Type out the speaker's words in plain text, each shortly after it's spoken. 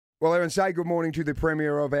Well, Aaron, say good morning to the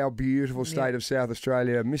Premier of our beautiful state of South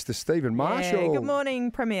Australia, Mr. Stephen Marshall. Yeah, good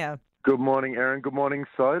morning, Premier. Good morning, Aaron. Good morning,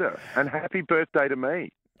 Soda. And happy birthday to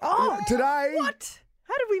me. Oh, Today? what?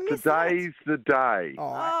 How did we miss Today's the day.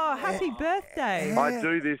 Oh, happy birthday. I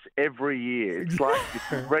do this every year. It's like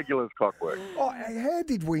it's as regular as clockwork. Oh, how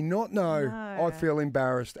did we not know? No. I feel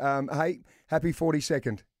embarrassed. Hey, happy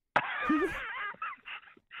 42nd.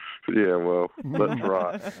 Yeah, well, that's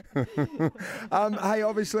right. Hey,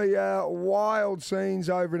 obviously, wild scenes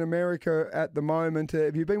over in America at the moment.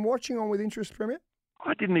 Have you been watching on with interest, Premier?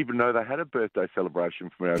 I didn't even know they had a birthday celebration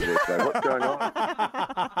for me over there. What's going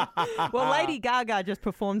on? Well, Lady Gaga just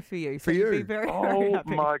performed for you. So For you'd you? be very, very Oh,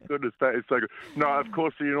 happy. my goodness. That is so good. No, of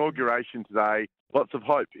course, the inauguration today. Lots of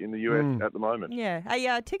hope in the US at the moment. Yeah.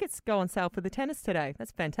 Hey, tickets go on sale for the tennis today.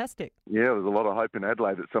 That's fantastic. Yeah, there's a lot of hope in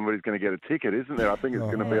Adelaide that somebody's going to get a ticket, isn't there? I think it's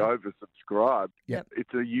going to be oversubscribed. Yep.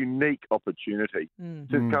 It's a unique opportunity. Mm.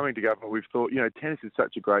 Since coming to government, we've thought, tennis is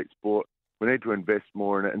such a great sport. We need to invest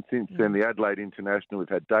more in it. And since then, the Adelaide International, we've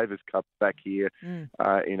had Davis Cup back here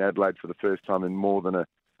in Adelaide for the first time in more than a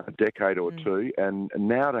decade or two. And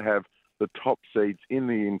now to have the top seeds in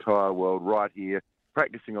the entire world right here,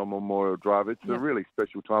 practicing on Memorial Drive, it's a really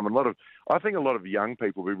special time. And I think a lot of young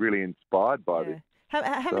people will be really inspired by this.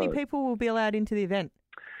 How many people will be allowed into the event?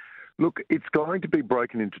 Look, it's going to be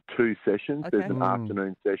broken into two sessions. Okay. There's an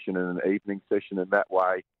afternoon session and an evening session, and that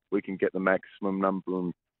way we can get the maximum number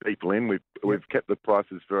of people in. We've kept the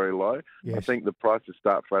prices very low. Yes. I think the prices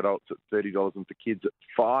start for adults at $30 and for kids at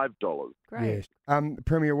 $5. Great. Yes.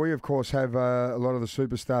 Premier, we, of course, have a lot of the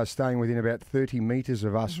superstars staying within about 30 metres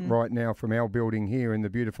of us right now from our building here in the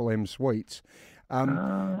beautiful M Suites.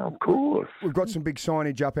 Of course. We've got some big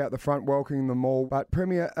signage up out the front welcoming them all. But,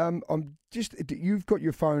 Premier, you've got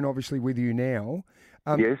your phone obviously with you now.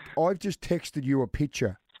 Yes. I've just texted you a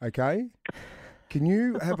picture, okay? Can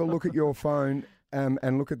you have a look at your phone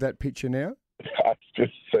and look at that picture now? I've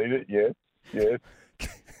just seen it, yes.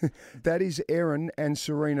 That is Erin and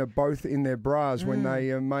Serena both in their bras when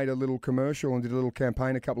they made a little commercial and did a little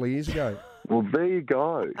campaign a couple of years ago. Well, there you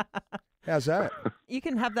go. How's that? You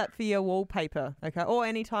can have that for your wallpaper, okay? Or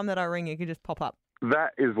any time that I ring, you can just pop up.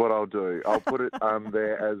 That is what I'll do. I'll put it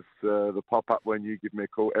there as the pop-up when you give me a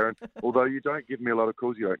call, Aaron. Although you don't give me a lot of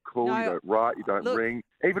calls. You don't call, No, you don't write, you don't look, ин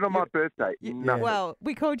Even on my birthday, nothing. Well,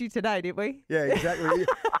 we called you today, did we? Yeah, exactly.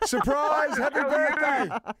 Surprise! Happy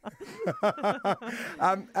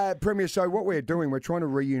birthday! Premier, so what we're doing, we're trying to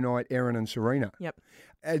reunite Erin and Serena. Yep.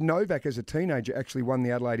 Novak, as a teenager, actually won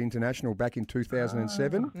the Adelaide International back in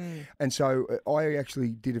 2007. And so I actually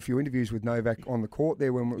did a few interviews with Novak on the court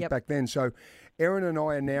there back then. So Erin and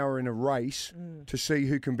I are now in a race to see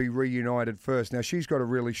who can be reunited first. Now, she's got a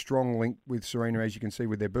really strong link with Serena, as you can see,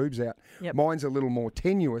 with their boobs out. Yep. Mine's a little more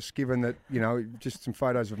tenuous, given that, just some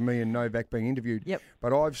photos of me and Novak being interviewed. Yep.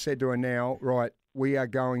 But I've said to her now, right, we are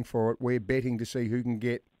going for it. We're betting to see who can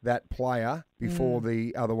get that player before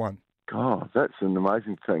the other one. God, that's an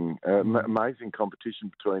amazing thing. Amazing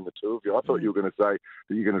competition between the two of you. I thought you were going to say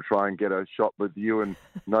that you're going to try and get a shot with you and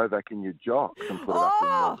Novak in your jocks and put it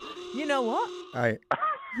up in You know what? Hey,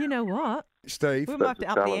 You know what? Steve, We might have to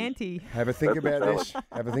up the challenge. ante. have a think about this.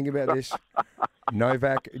 Have a think about this.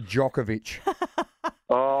 Novak Djokovic.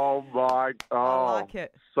 Oh, my. Oh, I like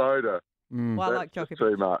it. Soda. Well, I like That's just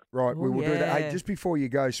Djokovic. too much. Right, we will do that. Hey, yeah. just before you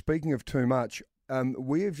go, speaking of too much,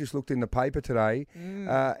 we have just looked in the paper today,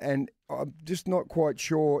 and I'm just not quite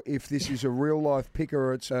sure if this is a real life pic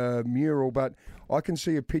or it's a mural, but I can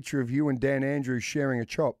see a picture of you and Dan Andrews sharing a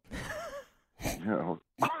chop.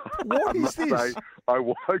 What is this? Say, I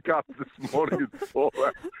woke up this morning and saw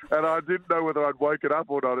that, and I didn't know whether I'd woken up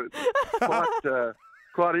or not. It's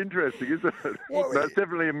quite interesting, isn't it? What? No, it's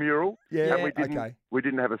definitely a mural. Yeah, and we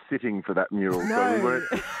didn't have a sitting for that mural, so No. we weren't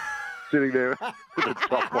sitting there with a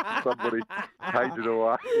chop while somebody painted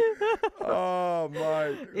away. Oh,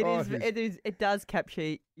 mate. It does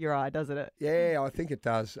capture your eye, doesn't it? Yeah, I think it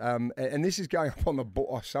does. And this is going up on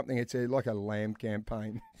the something. It's like a lamb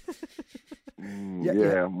campaign.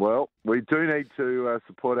 Yeah, well, we do need to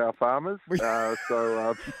support our farmers. So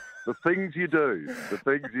the things you do.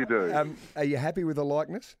 Are you happy with the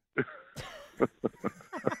likeness?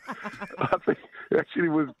 I think it actually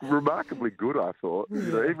was remarkably good, I thought.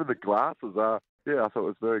 Even the glasses are, I thought it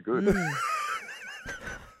was very good.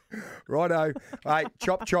 Righto. Hey,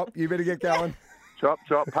 chop, you better get going. Chop,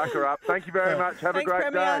 pack her up. Thank you very much. Have Thanks, a great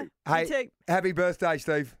Premier. day. Hey, You too. happy birthday,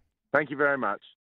 Steve. Thank you very much.